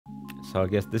So I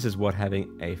guess this is what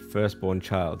having a firstborn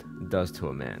child does to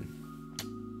a man.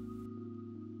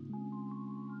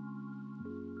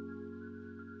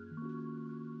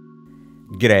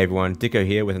 G'day everyone, Dicko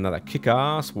here with another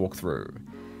kick-ass walkthrough.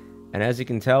 And as you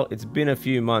can tell, it's been a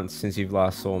few months since you've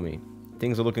last saw me.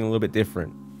 Things are looking a little bit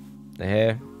different. The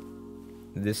hair,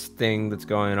 this thing that's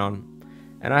going on,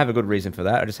 and I have a good reason for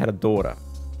that. I just had a daughter,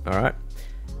 alright?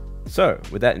 So,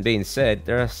 with that being said,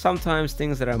 there are sometimes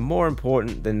things that are more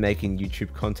important than making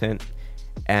YouTube content,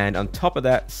 and on top of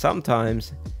that,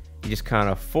 sometimes you just can't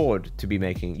afford to be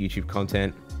making YouTube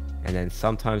content, and then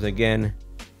sometimes again,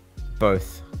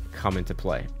 both come into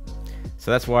play.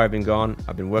 So that's why I've been gone.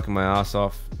 I've been working my ass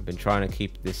off. I've been trying to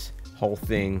keep this whole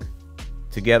thing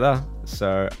together.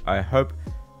 So I hope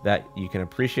that you can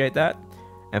appreciate that.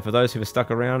 And for those who have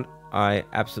stuck around, I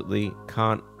absolutely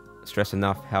can't stress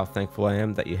enough how thankful I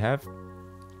am that you have.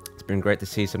 It's been great to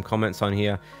see some comments on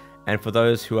here. And for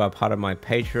those who are part of my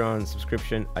Patreon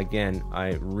subscription, again,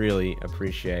 I really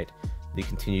appreciate the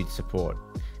continued support.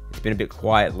 It's been a bit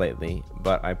quiet lately,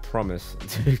 but I promise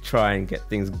to try and get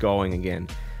things going again.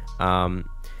 And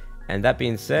that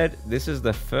being said, this is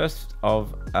the first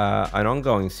of an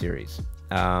ongoing series.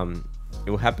 It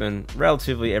will happen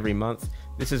relatively every month.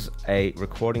 This is a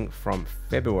recording from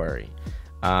February.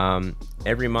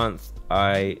 Every month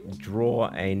I draw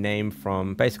a name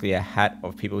from basically a hat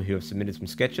of people who have submitted some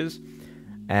sketches,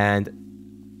 and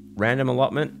random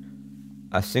allotment,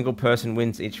 a single person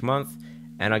wins each month.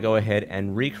 And I go ahead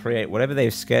and recreate whatever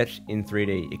they've sketched in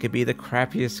 3D. It could be the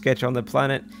crappiest sketch on the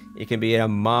planet. It can be a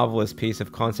marvelous piece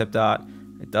of concept art.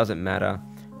 It doesn't matter.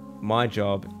 My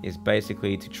job is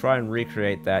basically to try and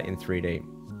recreate that in 3D.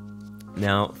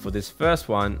 Now, for this first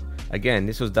one, again,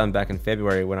 this was done back in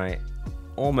February when I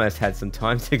almost had some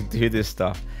time to do this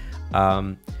stuff.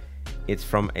 It's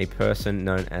from a person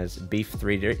known as Beef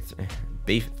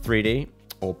 3D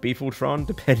or Beefultron,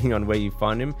 depending on where you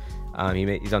find him.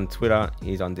 He's on Twitter,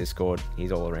 he's on Discord,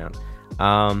 he's all around.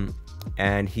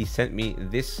 And he sent me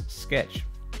this sketch.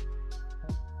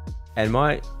 And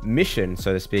my mission,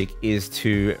 so to speak, is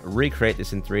to recreate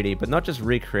this in 3D, but not just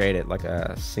recreate it like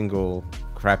a single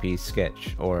crappy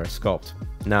sketch or a sculpt.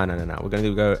 No. We're going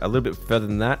to go a little bit further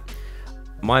than that.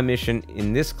 My mission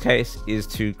in this case is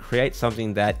to create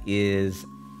something that is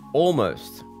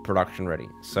almost production ready.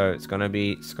 So it's going to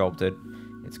be sculpted,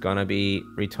 it's going to be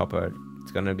retopoed,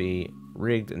 it's going to be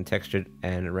rigged and textured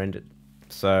and rendered.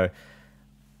 So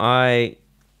I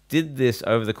did this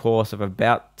over the course of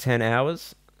about 10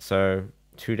 hours. So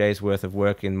 2 days worth of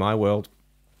work in my world.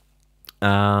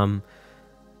 And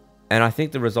I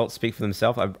think the results speak for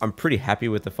themselves. I'm pretty happy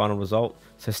with the final result.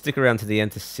 So stick around to the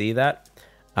end to see that.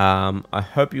 I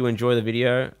hope you enjoy the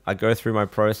video. I go through my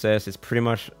process. It's pretty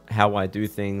much how I do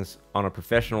things on a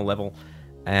professional level.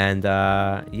 And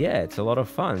yeah, it's a lot of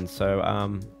fun.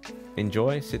 So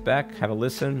enjoy, sit back, have a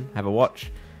listen, have a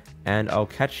watch, and I'll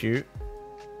catch you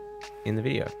in the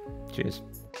video. Cheers.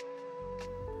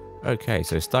 Okay,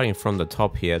 so starting from the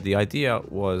top here, the idea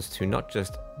was to not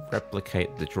just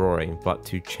replicate the drawing, but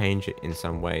to change it in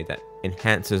some way that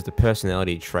enhances the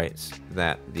personality traits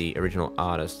that the original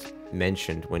artist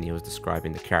mentioned when he was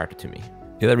describing the character to me.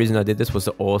 The other reason I did this was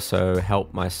to also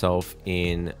help myself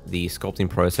in the sculpting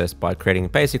process by creating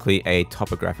basically a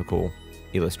topographical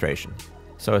illustration.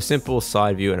 So a simple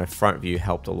side view and a front view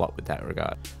helped a lot with that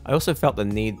regard. I also felt the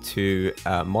need to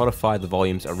modify the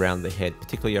volumes around the head,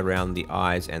 particularly around the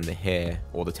eyes and the hair,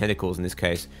 or the tentacles in this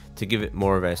case, to give it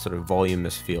more of a sort of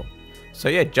voluminous feel. So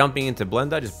yeah, jumping into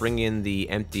Blender, just bring in the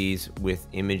empties with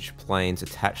image planes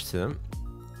attached to them.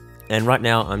 And right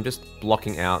now I'm just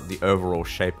blocking out the overall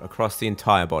shape across the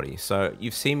entire body. So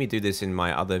you've seen me do this in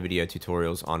my other video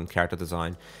tutorials on character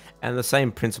design, and the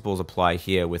same principles apply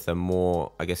here with a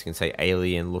more, I guess you can say,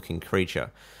 alien looking creature.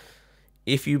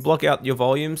 If you block out your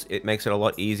volumes, it makes it a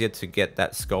lot easier to get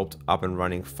that sculpt up and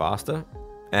running faster,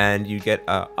 and you get,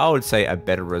 I would say, a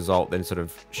better result than sort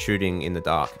of shooting in the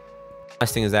dark.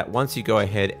 Nice thing is that once you go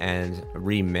ahead and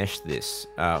remesh this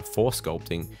for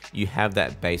sculpting, you have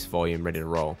that base volume ready to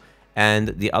roll. And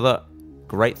the other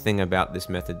great thing about this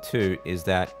method too is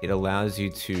that it allows you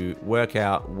to work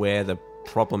out where the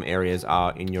problem areas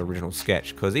are in your original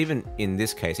sketch, because even in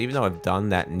this case, even though I've done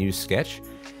that new sketch,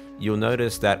 you'll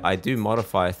notice that I do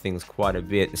modify things quite a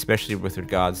bit, especially with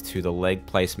regards to the leg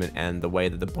placement and the way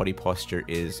that the body posture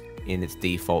is in its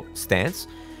default stance.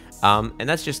 And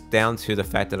that's just down to the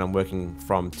fact that I'm working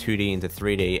from 2D into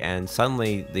 3D, and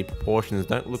suddenly the proportions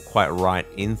don't look quite right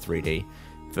in 3D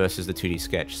versus the 2D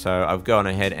sketch. So I've gone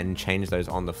ahead and changed those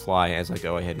on the fly as I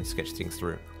go ahead and sketch things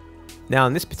through. Now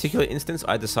in this particular instance,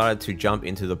 I decided to jump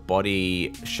into the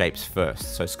body shapes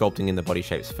first. So sculpting in the body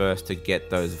shapes first to get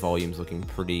those volumes looking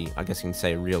pretty, I guess you can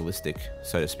say realistic,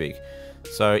 so to speak.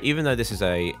 So even though this is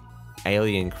a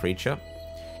alien creature,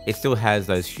 it still has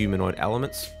those humanoid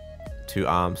elements, 2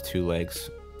 arms, 2 legs,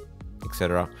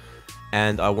 etc.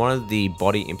 And I wanted the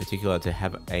body in particular to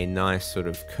have a nice sort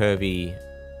of curvy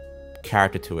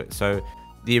character to it. So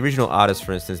the original artist,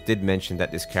 for instance, did mention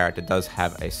that this character does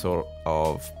have a sort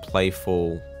of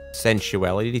playful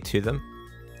sensuality to them,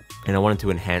 and I wanted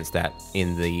to enhance that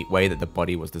in the way that the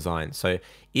body was designed. So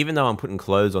even though I'm putting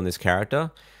clothes on this character,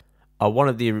 I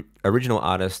wanted the original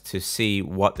artist to see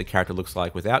what the character looks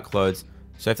like without clothes.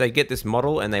 So if they get this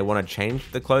model and they want to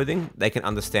change the clothing, they can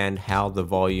understand how the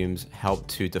volumes help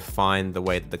to define the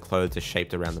way that the clothes are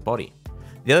shaped around the body.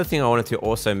 The other thing I wanted to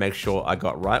also make sure I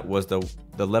got right was the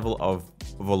level of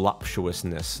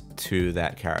voluptuousness to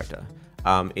that character.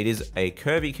 It is a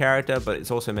curvy character, but it's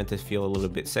also meant to feel a little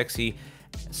bit sexy.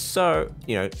 So,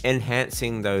 you know,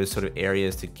 enhancing those sort of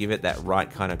areas to give it that right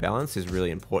kind of balance is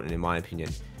really important in my opinion.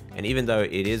 And even though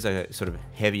it is a sort of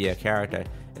heavier character,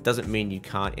 it doesn't mean you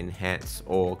can't enhance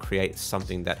or create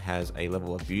something that has a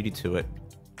level of beauty to it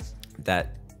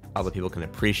that other people can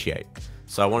appreciate.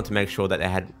 So I wanted to make sure that they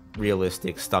had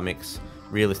realistic stomachs,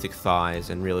 realistic thighs,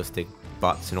 and realistic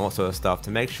butts and all sort of stuff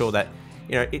to make sure that,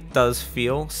 you know, it does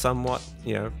feel somewhat,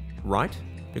 you know, right.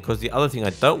 Because the other thing I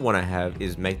don't want to have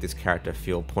is make this character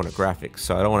feel pornographic.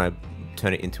 So I don't want to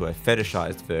turn it into a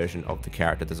fetishized version of the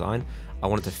character design. I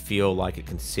want it to feel like it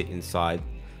can sit inside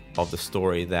of the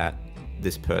story that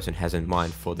this person has in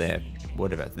mind for their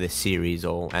whatever, their series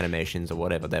or animations or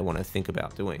whatever they want to think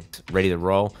about doing. Ready to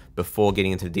roll before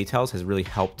getting into the details has really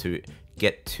helped to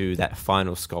get to that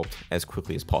final sculpt as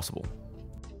quickly as possible.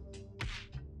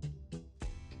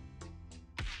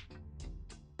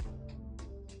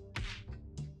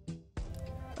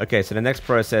 Okay, so the next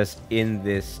process in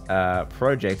this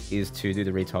project is to do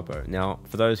the retopo. Now,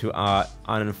 for those who are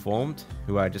uninformed,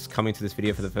 who are just coming to this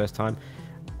video for the first time,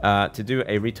 to do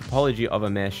a retopology of a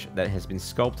mesh that has been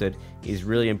sculpted is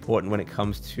really important when it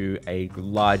comes to a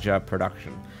larger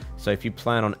production. So if you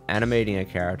plan on animating a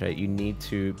character, you need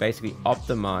to basically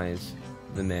optimize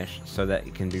the mesh so that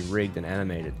it can be rigged and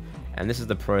animated. And this is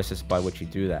the process by which you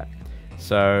do that.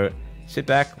 So sit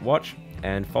back, watch,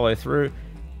 and follow through.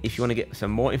 If you want to get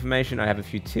some more information, I have a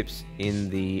few tips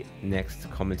in the next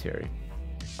commentary.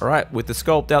 Alright, with the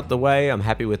sculpt out the way, I'm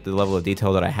happy with the level of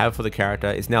detail that I have for the character.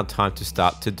 It's now time to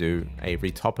start to do a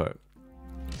retopo.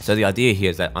 So the idea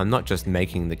here is that I'm not just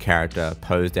making the character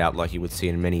posed out like you would see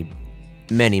in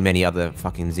many other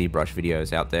fucking ZBrush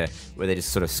videos out there, where they just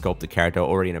sort of sculpt the character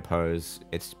already in a pose.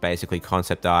 It's basically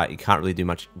concept art, you can't really do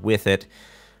much with it.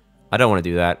 I don't want to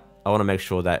do that. I want to make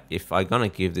sure that if I'm going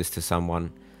to give this to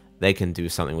someone, they can do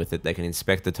something with it. They can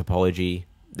inspect the topology,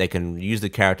 they can use the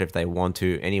character if they want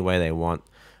to, any way they want.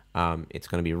 It's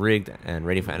going to be rigged and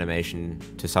ready for animation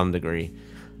to some degree.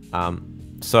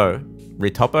 So,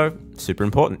 retopo, super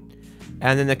important.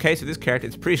 And in the case of this character,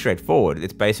 it's pretty straightforward.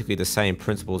 It's basically the same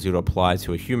principles you'd apply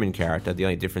to a human character. The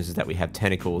only difference is that we have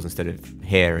tentacles instead of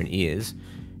hair and ears.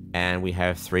 And we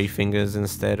have 3 fingers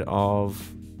instead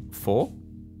of 4.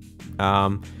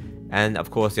 And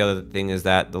of course, the other thing is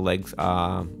that the legs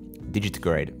are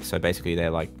digitigrade. So basically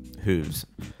they're like hooves,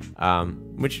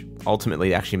 which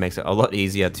ultimately actually makes it a lot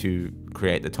easier to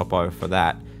create the topo for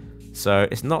that. So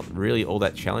it's not really all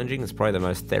that challenging. It's probably the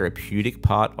most therapeutic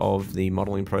part of the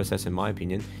modeling process in my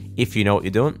opinion, if you know what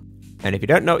you're doing. And if you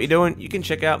don't know what you're doing, you can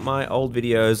check out my old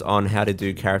videos on how to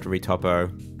do character retopo.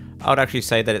 I would actually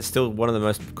say that it's still one of the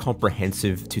most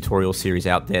comprehensive tutorial series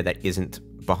out there that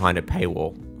isn't behind a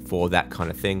paywall for that kind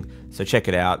of thing. So check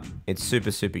it out. It's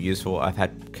super useful. I've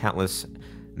had countless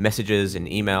messages and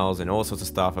emails and all sorts of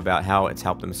stuff about how it's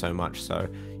helped them so much. So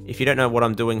if you don't know what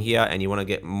I'm doing here and you want to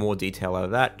get more detail out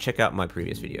of that, check out my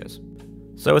previous videos.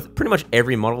 So with pretty much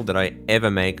every model that I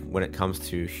ever make when it comes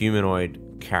to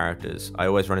humanoid characters, I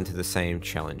always run into the same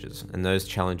challenges. And those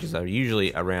challenges are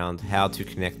usually around how to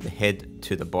connect the head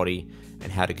to the body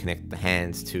and how to connect the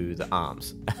hands to the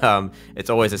arms. It's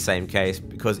always the same case,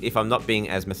 because if I'm not being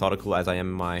as methodical as I am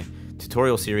in my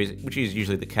tutorial series, which is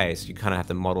usually the case, you kind of have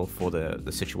to model for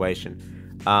the situation.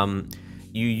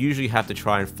 You usually have to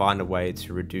try and find a way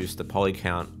to reduce the poly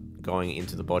count going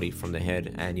into the body from the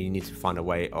head, and you need to find a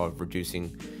way of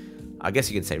reducing, I guess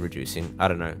you could say reducing, I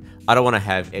don't know. I don't want to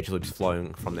have edge loops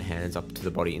flowing from the hands up to the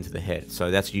body into the head,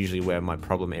 so that's usually where my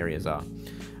problem areas are.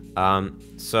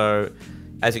 So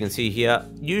as you can see here,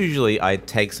 usually I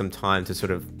take some time to sort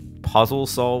of puzzle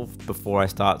solve before I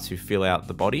start to fill out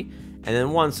the body. And then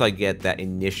once I get that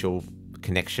initial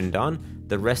connection done,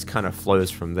 the rest kind of flows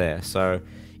from there. So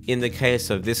in the case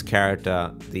of this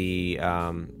character, the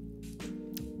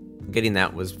getting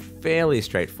that was fairly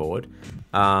straightforward.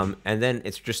 And then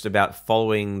it's just about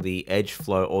following the edge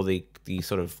flow, or the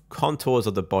sort of contours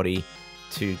of the body,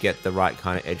 to get the right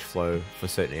kind of edge flow for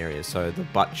certain areas. So the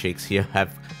butt cheeks here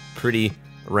have pretty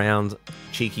round,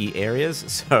 cheeky areas,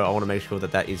 so I want to make sure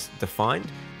that that is defined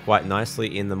quite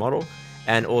nicely in the model,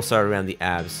 and also around the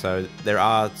abs. So there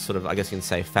are sort of, I guess you can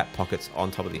say, fat pockets on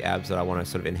top of the abs that I want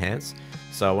to sort of enhance.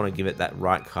 So I want to give it that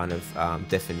right kind of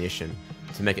definition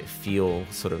to make it feel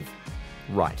sort of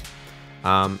right.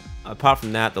 Apart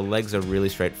from that, the legs are really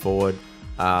straightforward.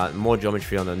 More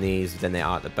geometry on the knees than they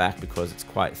are at the back because it's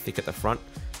quite thick at the front.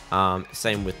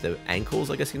 Same with the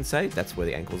ankles, I guess you can say. That's where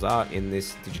the ankles are in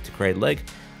this Digitocrate leg.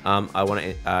 I want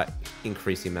to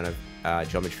increase the amount of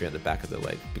geometry at the back of the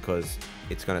leg because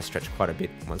it's going to stretch quite a bit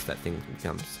once that thing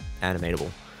becomes animatable.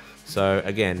 So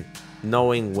again,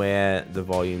 knowing where the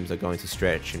volumes are going to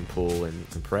stretch and pull and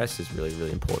compress is really,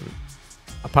 really important.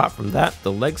 Apart from that,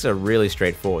 the legs are really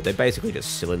straightforward. They're basically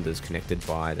just cylinders connected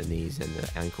by the knees and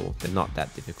the ankle. They're not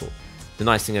that difficult. The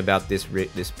nice thing about this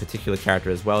particular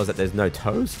character as well is that there's no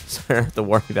toes, so I don't have to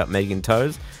worry about making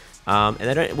toes. And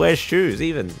they don't wear shoes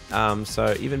even,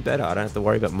 so even better. I don't have to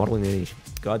worry about modeling any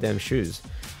goddamn shoes.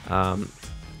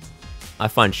 I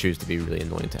find shoes to be really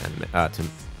annoying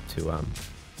to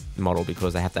model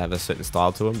because they have to have a certain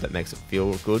style to them that makes it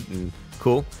feel good and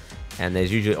cool. And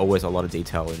there's usually always a lot of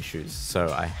detail in shoes, so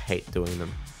I hate doing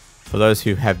them. For those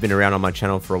who have been around on my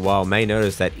channel for a while may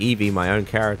notice that Evie, my own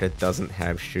character, doesn't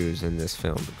have shoes in this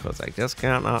film because they just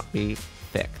cannot be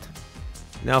fixed.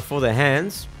 Now for the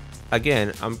hands,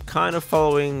 again, I'm kind of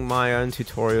following my own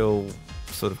tutorial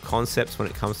sort of concepts when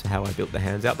it comes to how I built the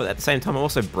hands out, but at the same time I'm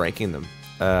also breaking them.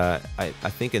 I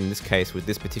think in this case, with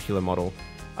this particular model,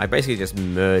 I basically just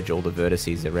merge all the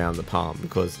vertices around the palm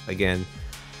because, again,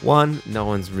 one, no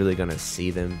one's really going to see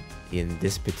them in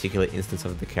this particular instance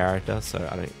of the character, so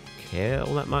I don't care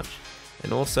all that much.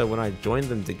 And also, when I joined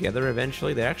them together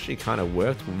eventually, they actually kind of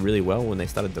worked really well when they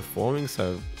started deforming,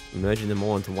 so merging them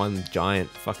all into one giant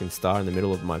fucking star in the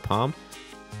middle of my palm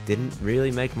didn't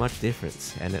really make much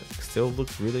difference, and it still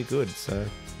looked really good, so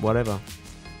whatever.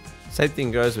 Same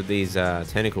thing goes with these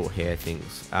tentacle hair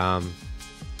things.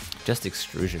 Just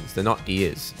extrusions. They're not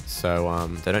ears, so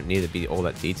they don't need to be all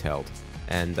that detailed.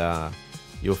 And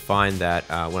you'll find that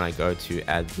when I go to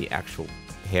add the actual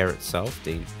hair itself,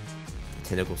 the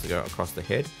tentacles that go across the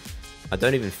head, I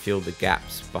don't even feel the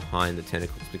gaps behind the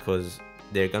tentacles because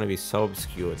they're going to be so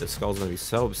obscured. The skull's going to be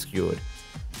so obscured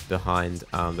behind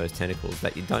those tentacles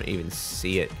that you don't even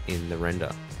see it in the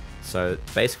render. So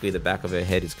basically the back of her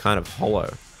head is kind of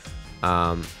hollow.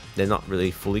 They're not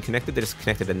really fully connected, they're just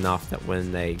connected enough that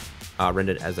when they are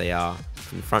rendered as they are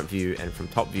from front view and from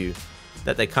top view,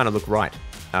 that they kind of look right.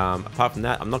 Apart from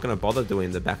that, I'm not going to bother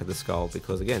doing the back of the skull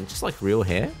because, again, just like real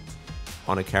hair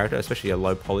on a character, especially a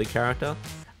low poly character,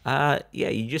 yeah,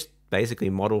 you just basically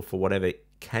model for whatever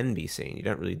can be seen. You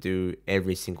don't really do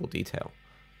every single detail.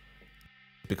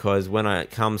 Because when it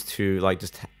comes to like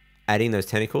just adding those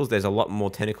tentacles, there's a lot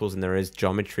more tentacles than there is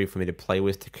geometry for me to play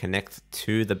with to connect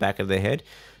to the back of the head.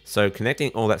 So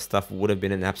connecting all that stuff would have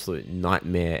been an absolute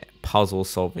nightmare, puzzle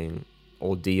solving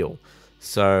ordeal.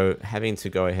 So having to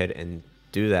go ahead and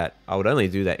do that, I would only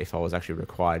do that if I was actually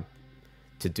required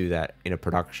to do that in a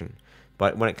production.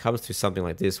 But when it comes to something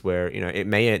like this, where, you know, it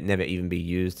may never even be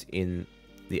used in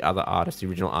the other artist, the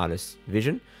original artist's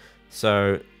vision,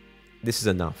 so this is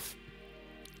enough,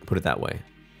 put it that way.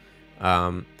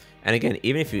 And again,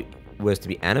 even if it was to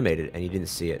be animated and you didn't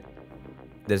see it,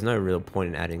 there's no real point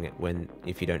in adding it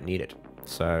if you don't need it.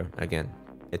 So again,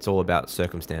 it's all about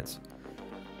circumstance.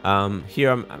 Here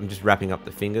I'm just wrapping up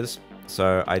the fingers.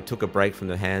 So I took a break from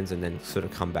the hands and then sort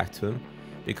of come back to them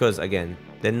because, again,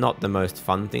 they're not the most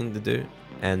fun thing to do,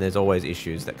 and there's always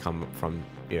issues that come from,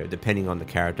 you know, depending on the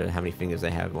character, how many fingers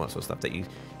they have, and all that sort of stuff that you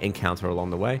encounter along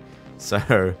the way.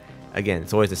 So again,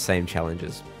 it's always the same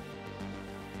challenges.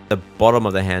 The bottom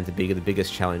of the hand to be the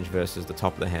biggest challenge versus the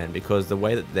top of the hand, because the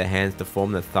way that the hands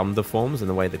deform, the thumb deforms, and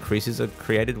the way the creases are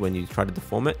created when you try to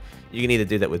deform it, you can either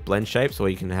do that with blend shapes, or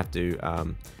you can have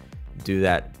to do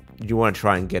that. You want to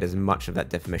try and get as much of that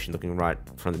deformation looking right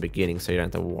from the beginning, so you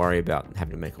don't have to worry about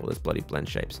having to make all those bloody blend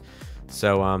shapes.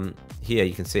 So here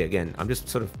you can see, again, I'm just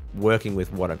sort of working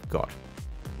with what I've got.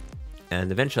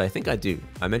 And eventually, I think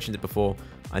I mentioned it before,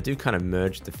 I do kind of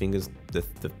merge the fingers,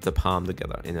 the palm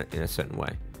together in a certain way.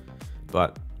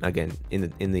 But again,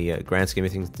 in the grand scheme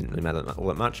of things, it didn't really matter all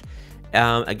that much.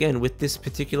 Again, with this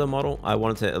particular model, I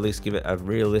wanted to at least give it a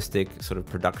realistic sort of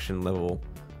production level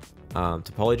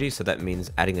topology, so that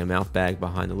means adding a mouth bag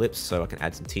behind the lips so I can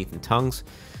add some teeth and tongues.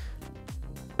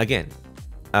 Again,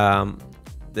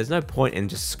 there's no point in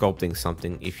just sculpting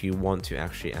something if you want to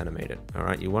actually animate it. All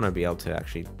right, you want to be able to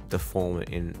actually deform it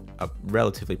in a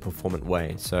relatively performant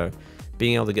way. So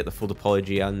being able to get the full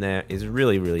topology on there is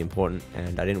really, really important,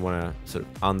 and I didn't want to sort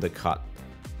of undercut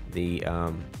the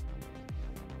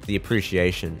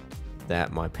appreciation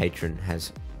that my patron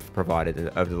has provided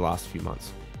over the last few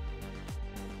months.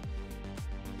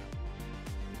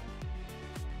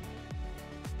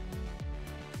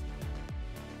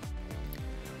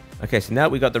 Okay, so now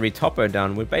we got the Retopo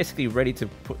done, we're basically ready to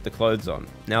put the clothes on.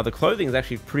 Now the clothing is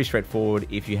actually pretty straightforward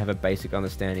if you have a basic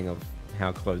understanding of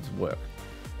how clothes work.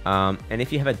 And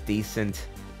if you have a decent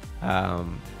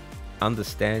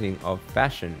understanding of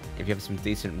fashion, if you have some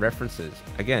decent references,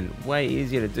 again, way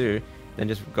easier to do than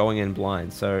just going in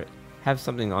blind. So have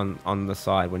something on the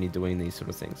side when you're doing these sort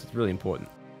of things. It's really important.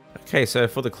 Okay, so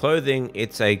for the clothing,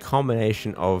 it's a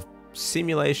combination of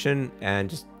simulation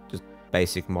and just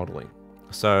basic modeling.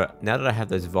 So now that I have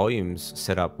those volumes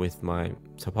set up with my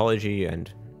topology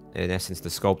and in essence the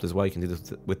sculpt as well, you can do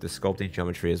this with the sculpting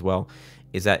geometry as well,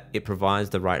 is that it provides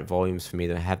the right volumes for me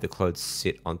to have the clothes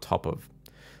sit on top of.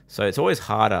 So it's always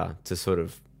harder to sort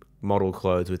of model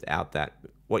clothes without that.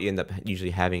 What you end up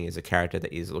usually having is a character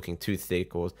that is looking too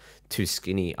thick or too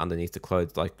skinny underneath the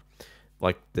clothes, like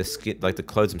the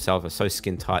clothes themselves are so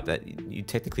skin tight that you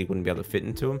technically wouldn't be able to fit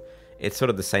into them. It's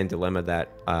sort of the same dilemma that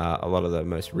a lot of the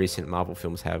most recent Marvel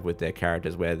films have with their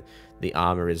characters, where the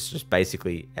armor is just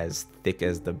basically as thick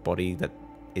as the body that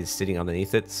is sitting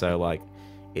underneath it. So like,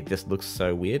 it just looks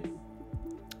so weird.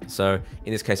 So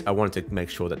in this case, I wanted to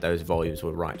make sure that those volumes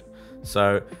were right.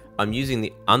 So I'm using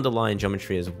the underlying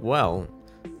geometry as well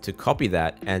to copy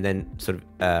that and then sort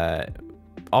of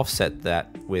offset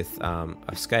that with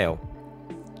a scale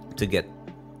to get,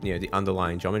 you know, the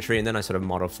underlying geometry, and then I sort of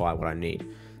modify what I need.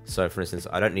 So for instance,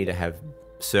 I don't need to have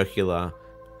circular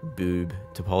boob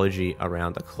topology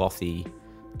around a clothy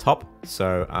top.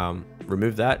 So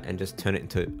remove that and just turn it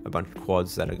into a bunch of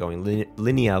quads that are going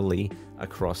linearly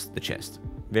across the chest.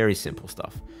 Very simple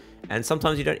stuff. And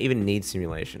sometimes you don't even need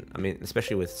simulation. I mean,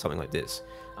 especially with something like this.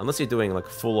 Unless you're doing like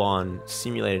full-on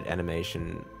simulated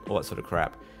animation, all that sort of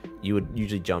crap, you would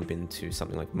usually jump into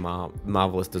something like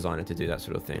Marvelous Designer to do that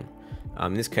sort of thing.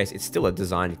 In this case, it's still a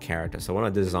designed character, so I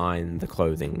want to design the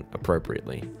clothing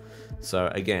appropriately.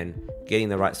 So again, getting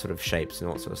the right sort of shapes and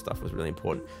all that sort of stuff was really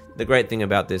important. The great thing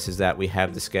about this is that we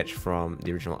have the sketch from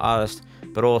the original artist,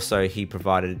 but also he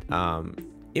provided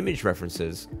image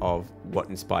references of what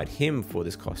inspired him for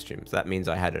this costume. So that means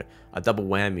I had a double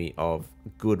whammy of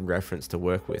good reference to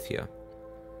work with here.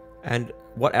 And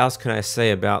what else can I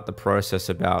say about the process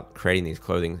about creating these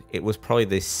clothing? It was probably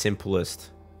the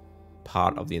simplest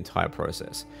part of the entire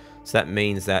process. So that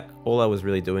means that all I was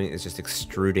really doing is just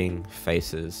extruding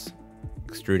faces,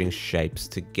 extruding shapes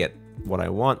to get what I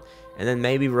want, and then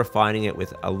maybe refining it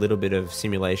with a little bit of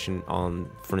simulation on,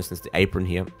 for instance, the apron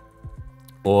here,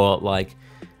 or like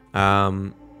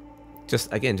just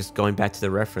going back to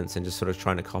the reference and just sort of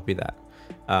trying to copy that.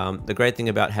 The great thing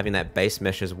about having that base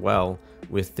mesh as well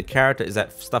with the character is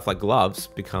that stuff like gloves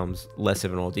becomes less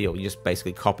of an ordeal. You just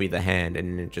basically copy the hand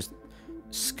and then just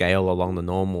scale along the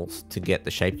normals to get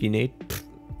the shape you need.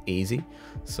 Easy.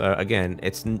 So again,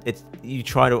 it's you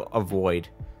try to avoid,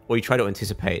 or you try to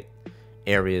anticipate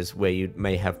areas where you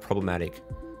may have problematic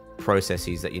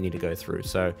processes that you need to go through.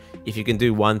 So if you can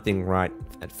do one thing right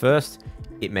at first,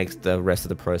 it makes the rest of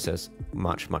the process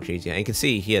much easier. And you can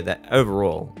see here that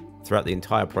overall, throughout the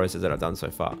entire process that I've done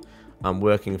so far, I'm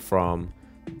working from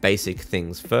basic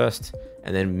things first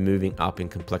and then moving up in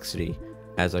complexity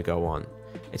as I go on.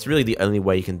 It's really the only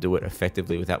way you can do it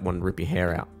effectively without wanting to rip your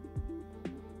hair out.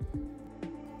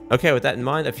 Okay, with that in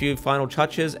mind, a few final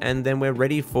touches and then we're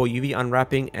ready for UV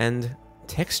unwrapping and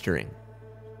texturing.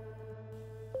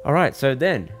 Alright, so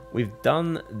then we've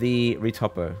done the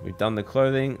Retopo, we've done the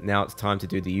clothing, now it's time to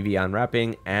do the UV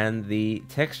unwrapping and the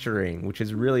texturing, which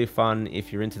is really fun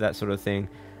if you're into that sort of thing.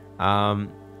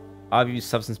 I've used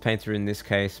Substance Painter in this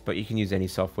case, but you can use any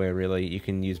software really. You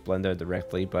can use Blender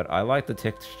directly, but I like the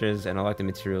textures and I like the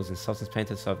materials in Substance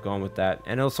Painter, so I've gone with that.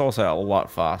 And it's also a lot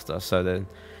faster, so then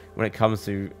when it comes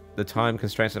to the time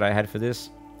constraints that I had for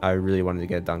this, I really wanted to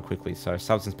get it done quickly, so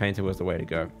Substance Painter was the way to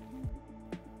go.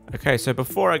 Okay, so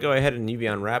before I go ahead and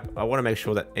UV unwrap, I want to make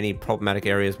sure that any problematic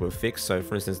areas were fixed. So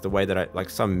for instance, the way that like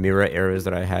some mirror areas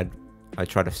that I had, I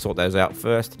tried to sort those out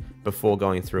first before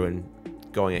going through and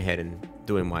going ahead and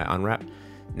doing my unwrap.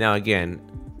 Now again,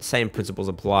 same principles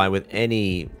apply with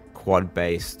any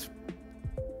quad-based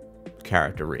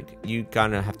character rig. You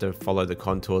kind of have to follow the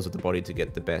contours of the body to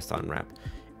get the best unwrap.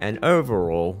 And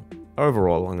overall, I'm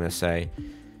going to say,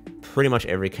 pretty much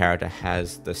every character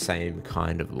has the same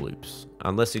kind of loops.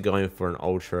 Unless you're going for an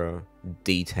ultra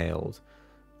detailed,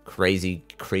 crazy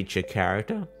creature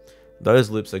character, those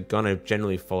loops are going to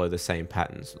generally follow the same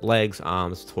patterns. Legs,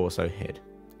 arms, torso, head,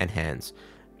 and hands.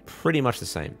 Pretty much the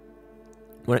same.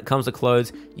 When it comes to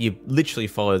clothes, you literally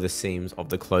follow the seams of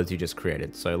the clothes you just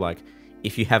created. So like,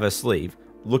 if you have a sleeve,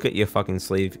 look at your fucking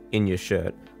sleeve in your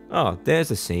shirt. Oh, there's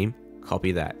a seam.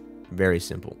 Copy that. Very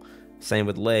simple. Same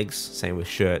with legs, same with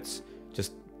shirts.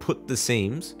 Just put the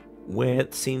seams where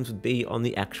the seams would be on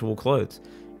the actual clothes.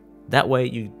 That way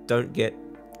you don't get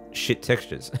shit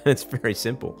textures. It's very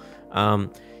simple.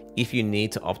 If you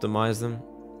need to optimize them,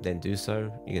 then do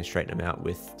so. You can straighten them out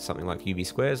with something like UV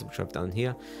squares, which I've done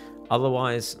here.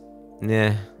 Otherwise,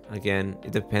 nah, again,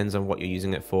 it depends on what you're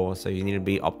using it for. So you need to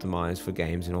be optimized for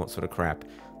games and all that sort of crap.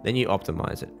 Then you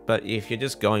optimize it. But if you're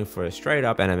just going for a straight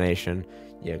up animation,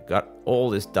 you've got all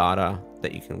this data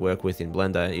that you can work with in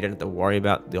Blender. You don't have to worry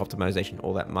about the optimization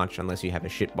all that much unless you have a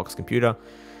shitbox computer.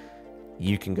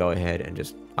 You can go ahead and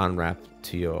just unwrap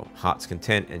to your heart's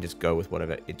content and just go with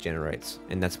whatever it generates.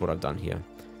 And that's what I've done here.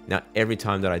 Now, every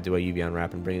time that I do a UV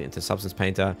unwrap and bring it into Substance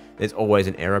Painter, there's always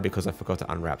an error because I forgot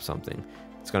to unwrap something.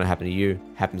 It's going to happen to you,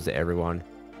 happens to everyone.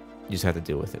 You just have to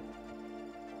deal with it.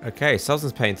 Okay,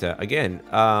 Substance Painter. Again,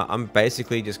 I'm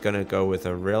basically just going to go with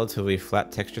a relatively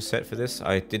flat texture set for this.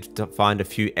 I did find a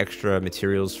few extra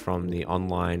materials from the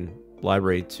online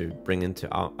library to bring into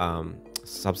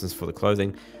Substance for the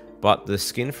clothing. But the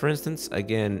skin, for instance,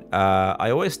 again, I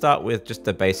always start with just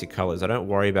the basic colors. I don't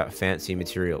worry about fancy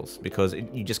materials because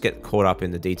you just get caught up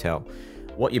in the detail.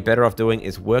 What you're better off doing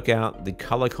is work out the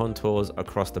color contours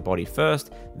across the body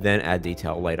first, then add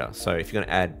detail later. So if you're going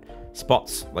to add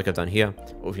spots like I've done here,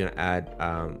 or if you're going to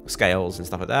add scales and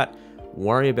stuff like that,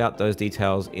 worry about those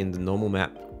details in the normal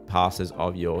map passes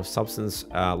of your substance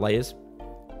layers.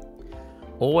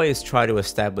 Always try to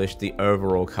establish the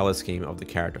overall color scheme of the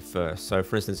character first. So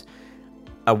for instance,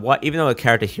 even though a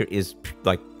character here is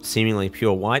like seemingly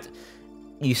pure white,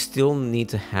 you still need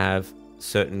to have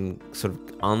certain sort of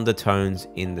undertones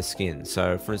in the skin.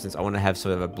 So for instance, I want to have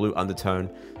sort of a blue undertone,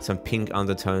 some pink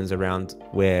undertones around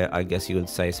where I guess you would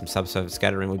say some subsurface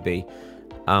scattering would be.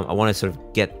 I want to sort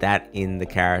of get that in the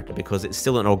character because it's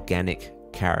still an organic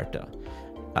character.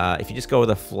 If you just go with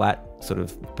a flat sort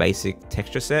of basic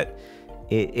texture set,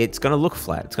 it's going to look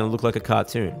flat. It's going to look like a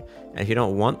cartoon. And if you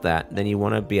don't want that, then you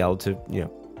want to be able to, you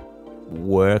know,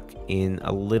 work in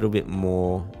a little bit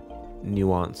more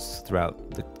nuance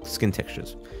throughout the skin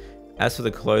textures. As for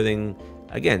the clothing,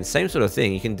 again, same sort of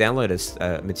thing. You can download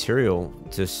a material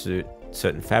to suit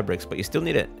certain fabrics, but you still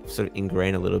need to sort of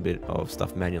ingrain a little bit of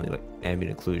stuff manually, like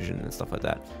ambient occlusion and stuff like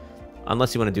that,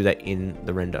 unless you want to do that in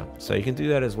the render. So you can do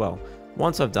that as well.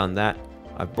 Once I've done that,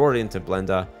 I've brought it into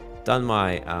Blender, done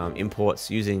my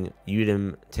imports using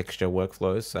Udemy texture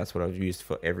workflows. So that's what I've used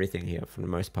for everything here for the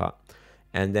most part.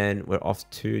 And then we're off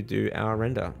to do our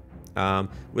render.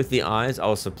 With the eyes, I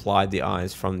was supplied the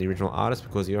eyes from the original artist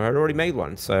because he had already made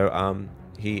one. So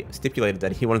he stipulated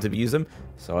that he wanted to use them,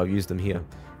 so I've used them here.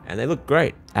 And they look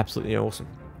great. Absolutely awesome.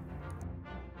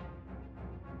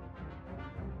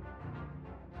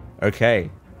 Okay,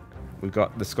 we've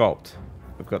got the sculpt,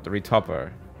 we've got the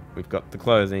retopo, we've got the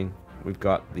clothing, we've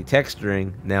got the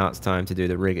texturing. Now it's time to do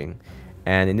the rigging.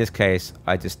 And in this case,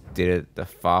 I just did it the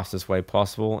fastest way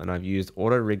possible, and I've used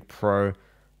Auto Rig Pro,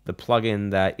 the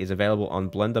plugin that is available on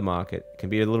Blender Market. It can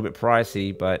be a little bit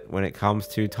pricey, but when it comes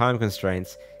to time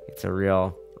constraints, it's a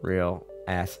real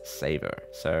ass saver.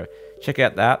 So check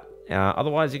out that.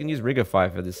 Otherwise, you can use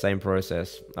Rigify for the same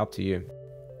process. Up to you.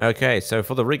 Okay, so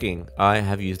for the rigging, I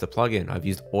have used a plugin. I've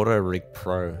used Auto Rig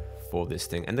Pro for this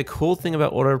thing. And the cool thing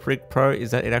about Auto Rig Pro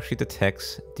is that it actually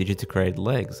detects digitally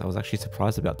legs. I was actually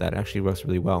surprised about that. It actually works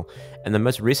really well. And the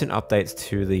most recent updates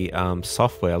to the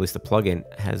software, at least the plugin,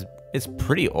 it's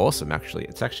pretty awesome actually.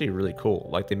 It's actually really cool.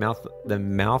 Like the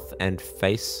mouth and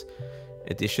face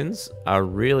additions are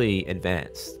really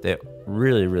advanced. They're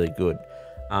really good.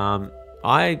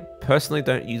 I personally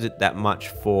don't use it that much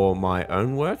for my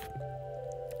own work,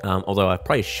 although I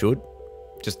probably should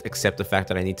just accept the fact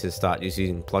that I need to start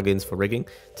using plugins for rigging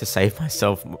to save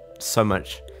myself so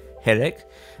much headache.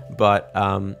 But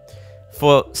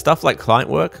for stuff like client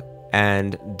work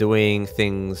and doing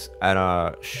things at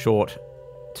a short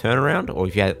turnaround, or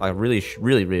if you had a really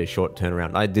short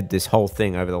turnaround, I did this whole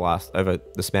thing over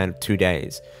the span of 2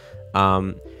 days.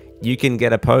 You can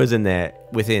get a pose in there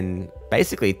within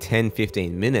basically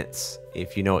 10-15 minutes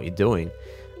if you know what you're doing.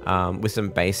 with some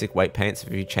basic weight paints, a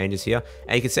few changes here.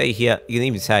 And you can see here, you can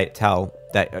even tell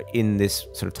that in this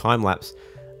sort of time lapse,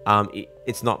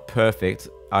 it's not perfect.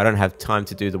 I don't have time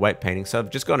to do the weight painting, so I've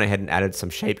just gone ahead and added some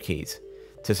shape keys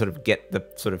to sort of get the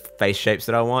sort of face shapes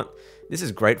that I want. This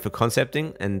is great for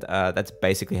concepting, and that's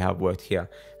basically how it worked here.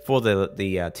 For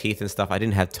the teeth and stuff, I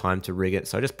didn't have time to rig it,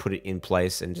 so I just put it in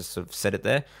place and just sort of set it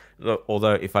there.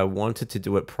 Although if I wanted to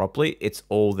do it properly, it's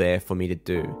all there for me to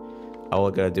do. All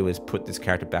I gotta do is put this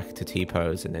character back to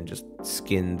T-pose and then just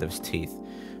skin those teeth.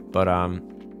 But I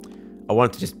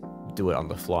wanted to just do it on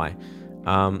the fly.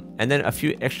 And then a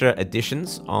few extra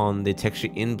additions on the texture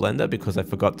in Blender because I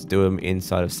forgot to do them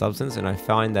inside of Substance, and I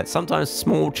find that sometimes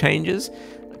small changes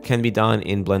can be done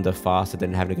in Blender faster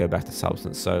than having to go back to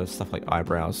Substance. So stuff like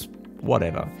eyebrows,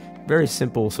 whatever. Very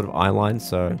simple sort of eye lines,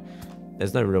 so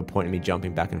there's no real point in me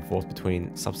jumping back and forth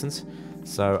between Substance.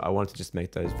 So I wanted to just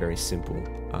make those very simple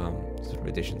sort of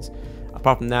additions.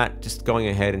 Apart from that, just going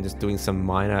ahead and just doing some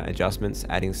minor adjustments,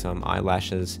 adding some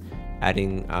eyelashes,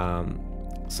 adding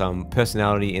some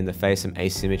personality in the face, some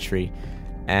asymmetry,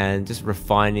 and just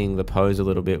refining the pose a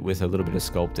little bit with a little bit of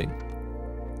sculpting.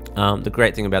 The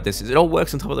great thing about this is it all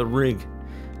works on top of the rig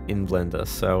in Blender,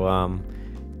 so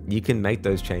you can make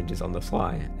those changes on the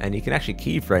fly, and you can actually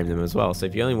keyframe them as well. So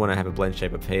if you only want to have a blend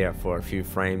shape up here for a few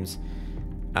frames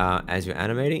as you're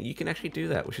animating, you can actually do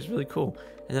that, which is really cool.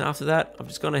 And then after that, I've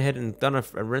just gone ahead and done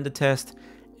a render test,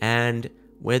 and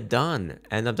we're done.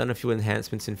 And I've done a few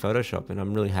enhancements in Photoshop, and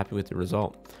I'm really happy with the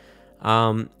result.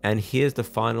 And here's the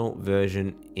final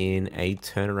version in a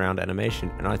turnaround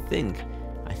animation, and I think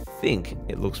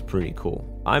it looks pretty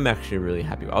cool. I'm actually really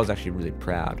happy. I was actually really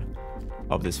proud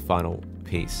of this final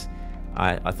piece.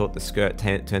 I thought the skirt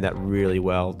turned out really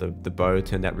well, the bow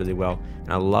turned out really well,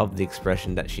 and I love the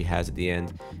expression that she has at the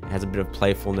end. It has a bit of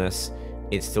playfulness,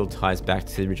 it still ties back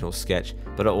to the original sketch,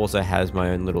 but it also has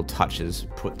my own little touches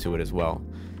put to it as well.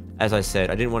 As I said,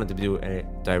 I didn't want it to do a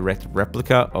direct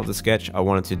replica of the sketch. I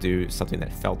wanted to do something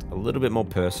that felt a little bit more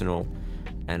personal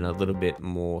and a little bit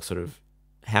more sort of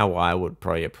how I would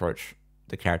probably approach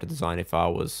the character design if I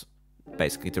was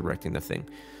basically directing the thing.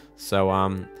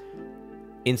 So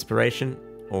inspiration,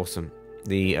 awesome.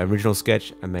 The original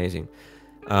sketch, amazing.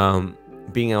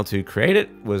 Being able to create it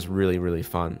was really, really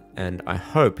fun, and I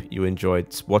hope you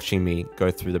enjoyed watching me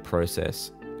go through the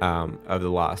process over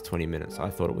the last 20 minutes. I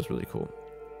thought it was really cool.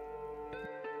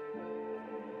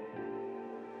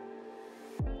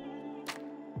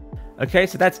 Okay,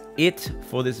 so that's it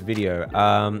for this video.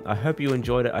 I hope you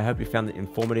enjoyed it. I hope you found it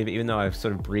informative, even though I've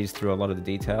sort of breezed through a lot of the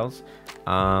details.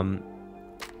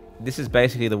 This is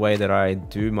basically the way that I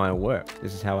do my work.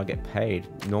 This is how I get paid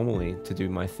normally to do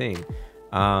my thing.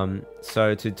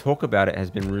 So to talk about it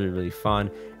has been really, really fun,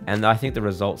 and I think the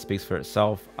result speaks for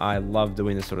itself. I love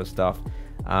doing this sort of stuff.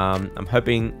 I'm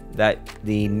hoping that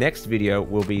the next video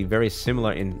will be very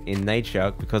similar in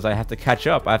nature, because I have to catch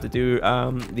up. I have to do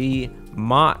the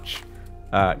March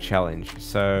challenge,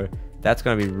 so that's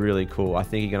going to be really cool. I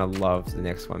think you're going to love the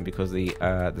next one, because the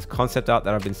this concept art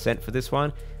that I've been sent for this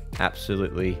one,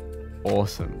 absolutely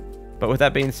awesome. But with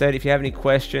that being said, if you have any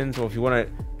questions, or if you want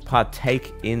to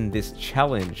partake in this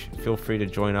challenge, feel free to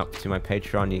join up to my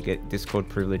Patreon. You get Discord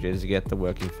privileges, you get the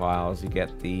working files, you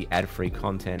get the ad-free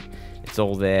content. It's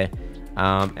all there.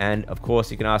 And of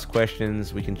course, you can ask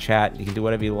questions, we can chat, you can do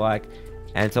whatever you like,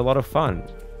 and it's a lot of fun.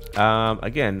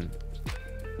 Again,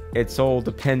 it's all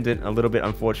dependent a little bit,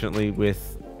 unfortunately,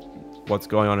 with what's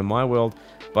going on in my world,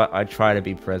 but I try to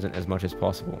be present as much as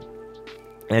possible.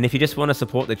 And if you just want to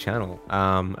support the channel,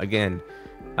 again,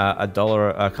 a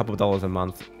couple of dollars a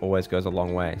month always goes a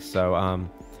long way. So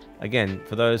again,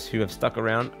 for those who have stuck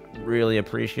around, really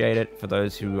appreciate it. For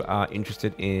those who are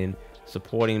interested in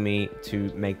supporting me to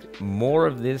make more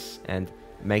of this and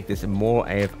make this more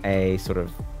of a sort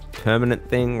of permanent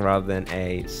thing rather than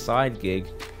a side gig,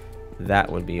 that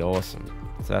would be awesome.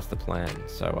 So that's the plan.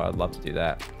 So I'd love to do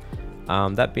that.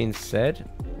 That being said,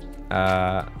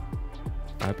 I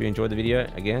hope you enjoyed the video.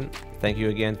 Again, thank you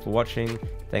again for watching.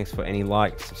 Thanks for any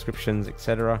likes, subscriptions,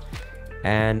 etc.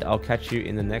 And I'll catch you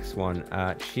in the next one.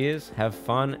 Cheers, have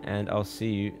fun, and I'll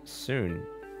see you soon.